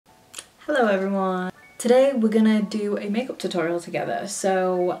Hello everyone! Today we're gonna do a makeup tutorial together.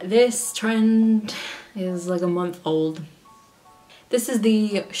 So this trend is like a month old. This is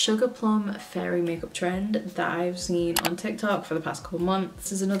the Sugar Plum Fairy makeup trend that I've seen on TikTok for the past couple months.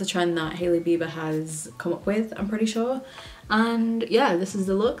 This is another trend that Hailey Bieber has come up with, I'm pretty sure. And yeah, this is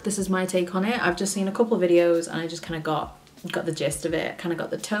the look, this is my take on it. I've just seen a couple of videos and I just kind of got the gist of it, kind of got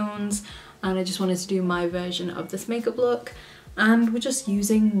the tones, and I just wanted to do my version of this makeup look. And we're just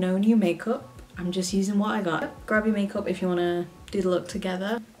using no new makeup. I'm just using what I got. Grab your makeup if you want to do the look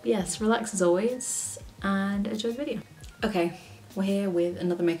together. But yes, relax as always and enjoy the video. Okay, we're here with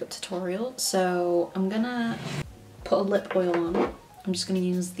another makeup tutorial. So I'm gonna put a lip oil on. I'm just gonna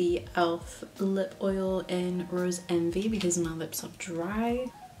use the e.l.f. lip oil in Rose Envy because my lips are dry.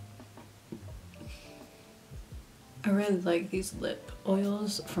 I really like these lip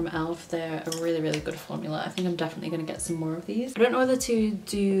oils from e.l.f. They're a really good formula. I think I'm definitely going to get some more of these. I don't know whether to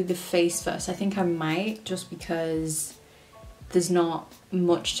do the face first. I think I might, just because there's not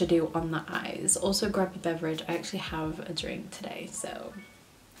much to do on the eyes. Also grab your beverage. I actually have a drink today, so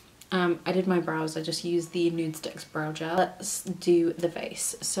I did my brows. I just used the Nudestix brow gel. Let's do the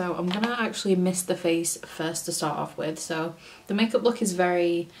face. So I'm gonna actually mist the face first to start off with. So the makeup look is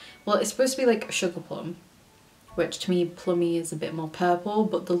very, well, it's supposed to be like sugar plum, which to me plummy is a bit more purple,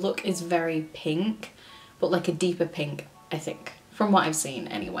 but the look is very pink, but like a deeper pink, I think, from what I've seen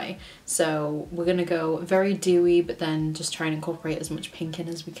anyway. So we're gonna go very dewy, but then just try and incorporate as much pink in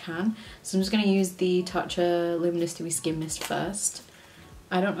as we can. So I'm just gonna use the Tatcha Luminous Dewy Skin Mist first.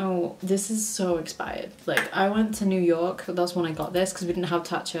 I don't know, this is so expired. Like, I went to New York, that's when I got this, because we didn't have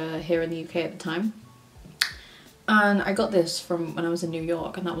Tatcha here in the UK at the time. And I got this from when I was in New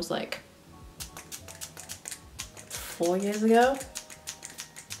York, and that was like 4 years ago.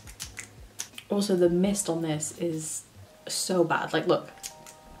 Also, the mist on this is so bad. Like, look,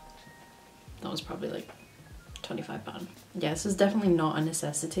 that was probably like £25. Yeah, this is definitely not a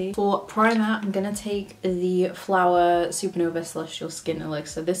necessity. For primer, I'm gonna take the Flower Supernova Celestial Skin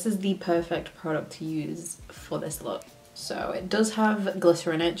Elixir. This is the perfect product to use for this look. So it does have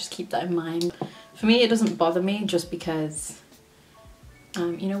glitter in it, just keep that in mind. For me, it doesn't bother me just because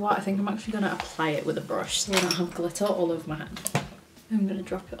you know what, I think I'm actually going to apply it with a brush so I don't have glitter all over my hand. I'm going to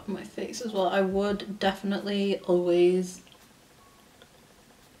drop it on my face as well. I would definitely always,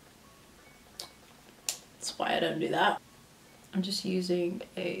 that's why I don't do that. I'm just using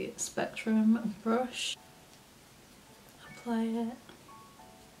a Spectrum brush. Apply it.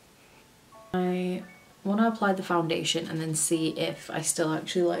 I want to apply the foundation and then see if I still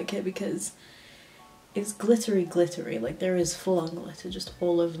actually like it, because it's glittery, like there is full-on glitter just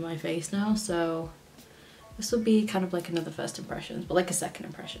all over my face now, so this will be kind of like another first impressions, but like a second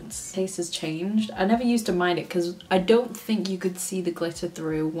impressions. Taste has changed. I never used to mind it because I don't think you could see the glitter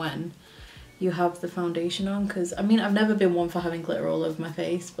through when you have the foundation on, because I mean, I've never been one for having glitter all over my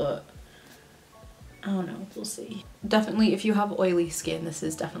face, but I don't know, we'll see. Definitely, if you have oily skin, this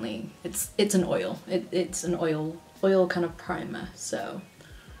is definitely, it's an oil. It's an oil kind of primer, so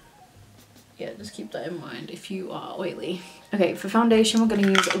yeah, just keep that in mind if you are oily. Okay, for foundation, we're going to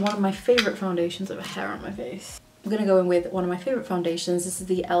use one of my favourite foundations. I have a hair on my face. I'm going to go in with one of my favourite foundations. This is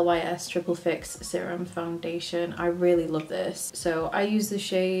the LYS Triple Fix Serum Foundation. I really love this. So I use the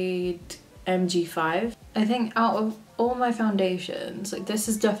shade MG5. I think out of all my foundations, like, this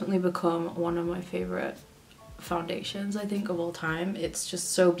has definitely become one of my favourite foundations, I think, of all time. It's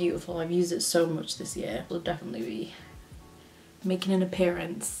just so beautiful. I've used it so much this year. It'll definitely be making an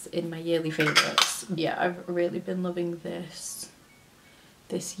appearance in my yearly favourites. Yeah, I've really been loving this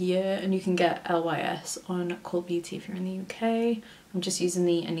year, and you can get LYS on Cult Beauty if you're in the UK. I'm just using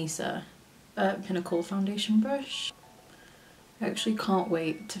the Anisa Pinnacle foundation brush. I actually can't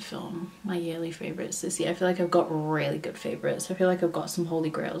wait to film my yearly favourites this year. I feel like I've got really good favourites. I feel like I've got some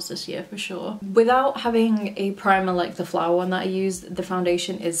holy grails this year for sure. Without having a primer like the flower one that I used, the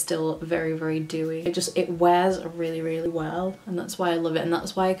foundation is still very dewy. It wears really well, and that's why I love it, and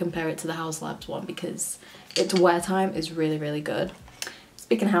that's why I compare it to the Haus Labs one, because its wear time is really good.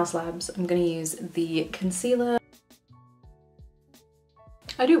 Speaking of Haus Labs, I'm gonna use the concealer.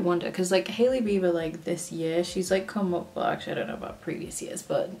 I do wonder, because like Hailey Bieber, like this year, she's like come up, well actually I don't know about previous years,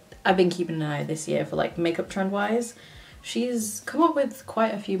 but I've been keeping an eye this year for like makeup trend wise. She's come up with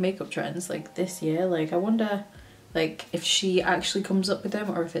quite a few makeup trends like this year. Like, I wonder like if she actually comes up with them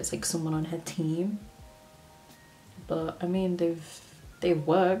or if it's like someone on her team. But I mean, they've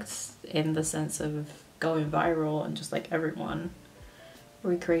worked in the sense of going viral and just like everyone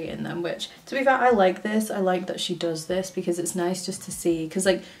recreating them, which, to be fair, I like this. I like that she does this because it's nice just to see, because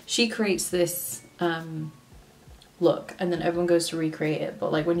like she creates this look, and then everyone goes to recreate it.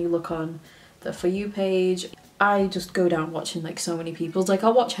 But like when you look on the For You page, I just go down watching like so many people's. Like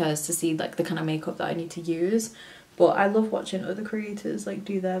I'll watch hers to see like the kind of makeup that I need to use, but I love watching other creators like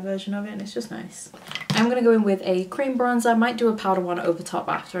do their version of it, and it's just nice. I'm gonna go in with a cream bronzer. I might do a powder one over top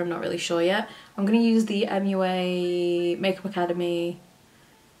after, I'm not really sure yet. I'm gonna use the MUA Makeup Academy.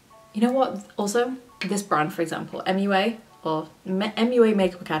 You know what, also this brand, for example, MUA or MUA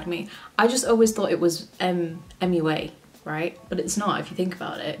Makeup Academy, I just always thought it was MUA, right? But it's not if you think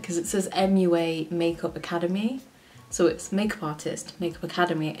about it, because it says MUA Makeup Academy. So it's Makeup Artist Makeup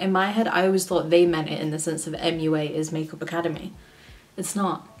Academy. In my head, I always thought they meant it in the sense of MUA is Makeup Academy. It's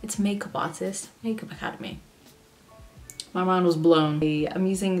not. It's Makeup Artist Makeup Academy. My mind was blown. I'm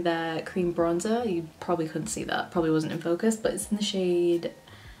using their cream bronzer. You probably couldn't see that. Probably wasn't in focus, but it's in the shade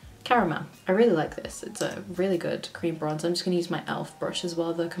Caramel. I really like this. It's a really good cream bronzer. I'm just going to use my e.l.f. brush as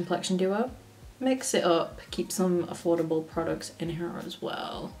well, the Complexion Duo. Mix it up. Keep some affordable products in here as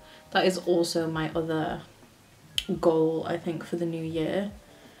well. That is also my other goal, I think, for the new year,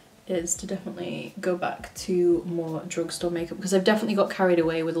 is to definitely go back to more drugstore makeup, because I've definitely got carried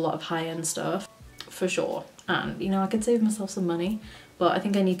away with a lot of high-end stuff, for sure. And, you know, I could save myself some money, but I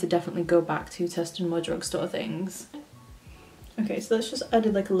think I need to definitely go back to testing more drugstore things. Okay, so that's just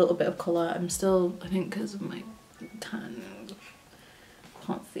added like a little bit of colour. I'm still, I think because of my tan,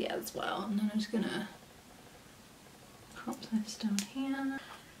 can't see as well. And then I'm just gonna crop this down here.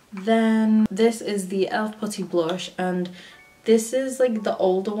 Then this is the e.l.f. Putty Blush, and this is like the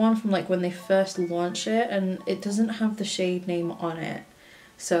older one from like when they first launched it, and it doesn't have the shade name on it.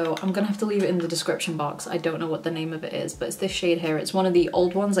 So I'm gonna have to leave it in the description box. I don't know what the name of it is, but it's this shade here. It's one of the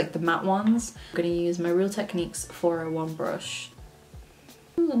old ones, like the matte ones. I'm gonna use my Real Techniques 401 brush.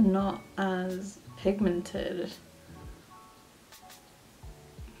 These are not as pigmented.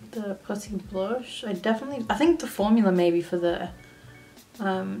 The Putty Blush, I think the formula maybe for the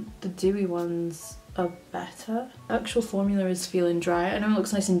dewy ones are better. The actual formula is feeling dry. I know it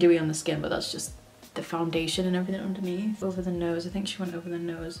looks nice and dewy on the skin, but that's just the foundation and everything underneath. Over the nose, I think she went over the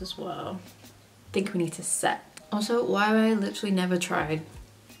nose as well. I think we need to set. Also, why have I literally never tried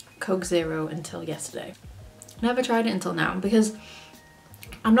Coke Zero until yesterday? Never tried it until now, because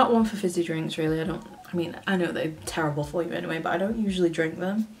I'm not one for fizzy drinks really. I mean, I know they're terrible for you anyway, but I don't usually drink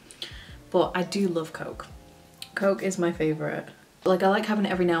them. But I do love Coke. Coke is my favourite. Like, I like having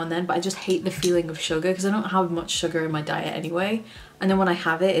it every now and then, but I just hate the feeling of sugar because I don't have much sugar in my diet anyway. And then when I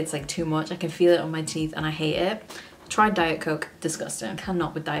have it, it's like too much. I can feel it on my teeth and I hate it. Tried Diet Coke, disgusting.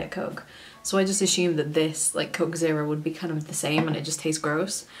 Cannot with Diet Coke. So I just assumed that this, like Coke Zero, would be kind of the same and it just tastes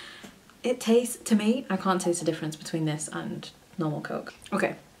gross. It tastes, to me, I can't taste the difference between this and normal Coke.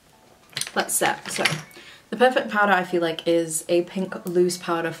 Okay, let's set. So the perfect powder, I feel like, is a pink loose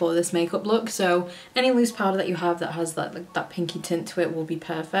powder for this makeup look. So any loose powder that you have that has that, like, that pinky tint to it will be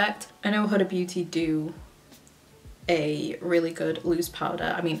perfect. I know Huda Beauty do a really good loose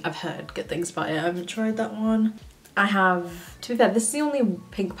powder. I mean, I've heard good things about it. I haven't tried that one. I have, to be fair, this is the only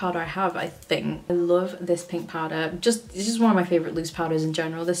pink powder I have, I think. I love this pink powder. It's just one of my favourite loose powders in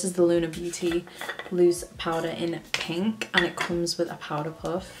general. This is the Lunar Beauty loose powder in pink, and it comes with a powder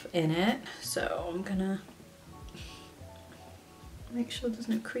puff in it. So I'm gonna make sure there's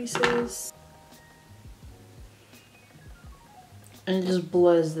no creases. And it just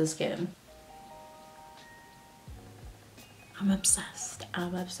blurs the skin. I'm obsessed.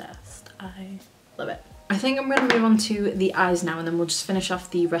 I'm obsessed. I love it. I think I'm going to move on to the eyes now, and then we'll just finish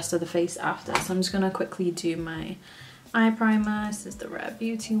off the rest of the face after. So I'm just going to quickly do my eye primer. This is the Rare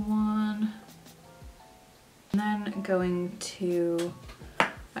Beauty one. And then going to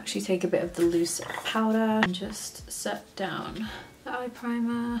actually take a bit of the loose powder and just set down the eye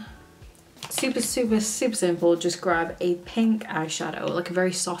primer. Super simple. Just grab a pink eyeshadow, like a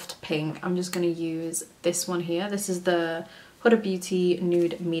very soft pink. I'm just going to use this one here. This is the Huda Beauty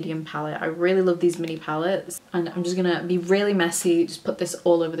Nude Medium Palette. I really love these mini palettes, and I'm just gonna be really messy, just put this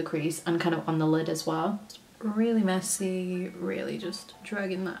all over the crease and kind of on the lid as well. Really messy, really just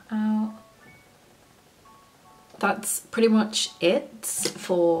dragging that out. That's pretty much it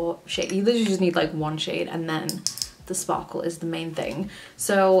for shade. You literally just need like one shade, and then the sparkle is the main thing.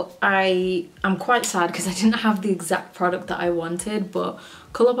 So I'm quite sad because I didn't have the exact product that I wanted, but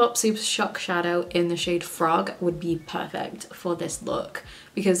Colourpop Super Shock Shadow in the shade Frog would be perfect for this look,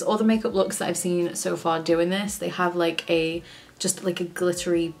 because all the makeup looks that I've seen so far doing this, they have like just like a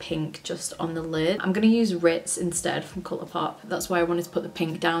glittery pink just on the lid. I'm gonna use Ritz instead from Colourpop. That's why I wanted to put the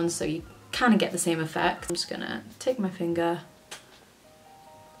pink down, so you kind of get the same effect. I'm just gonna take my finger.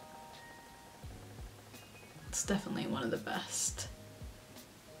 It's definitely one of the best.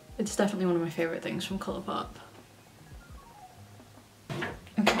 It's definitely one of my favourite things from Colourpop.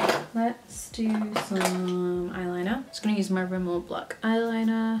 let's do some eyeliner. Just gonna use my Rimmel black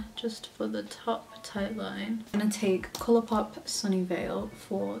eyeliner just for the top tight line. I'm gonna take Colourpop Sunny Veil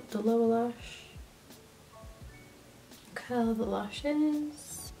for the lower lash. Curl the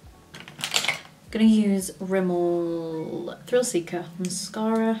lashes. Gonna use Rimmel Thrill Seeker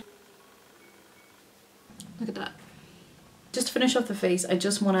mascara. Look at that. Just to finish off the face, I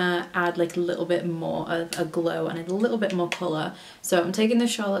just want to add like a little bit more of a glow and a little bit more colour. So I'm taking the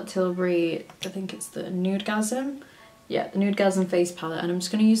Charlotte Tilbury, I think it's the Nudegasm. Yeah, the Nudegasm face palette, and I'm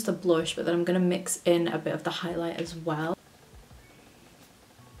just going to use the blush, but then I'm going to mix in a bit of the highlight as well.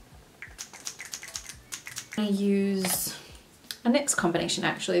 I use a NYX combination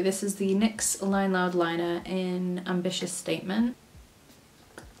actually. This is the NYX Line Loud liner in Ambitious Statement,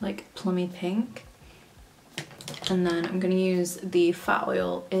 like plummy pink. And then I'm going to use the Fat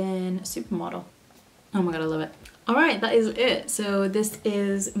Oil in Supermodel. Oh my god, I love it. Alright, that is it. So this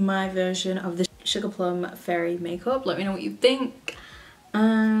is my version of the Sugar Plum Fairy makeup. Let me know what you think.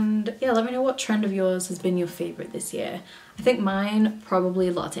 And yeah, let me know what trend of yours has been your favourite this year. I think mine, probably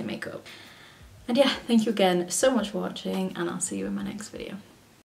latte makeup. And yeah, thank you again so much for watching, and I'll see you in my next video.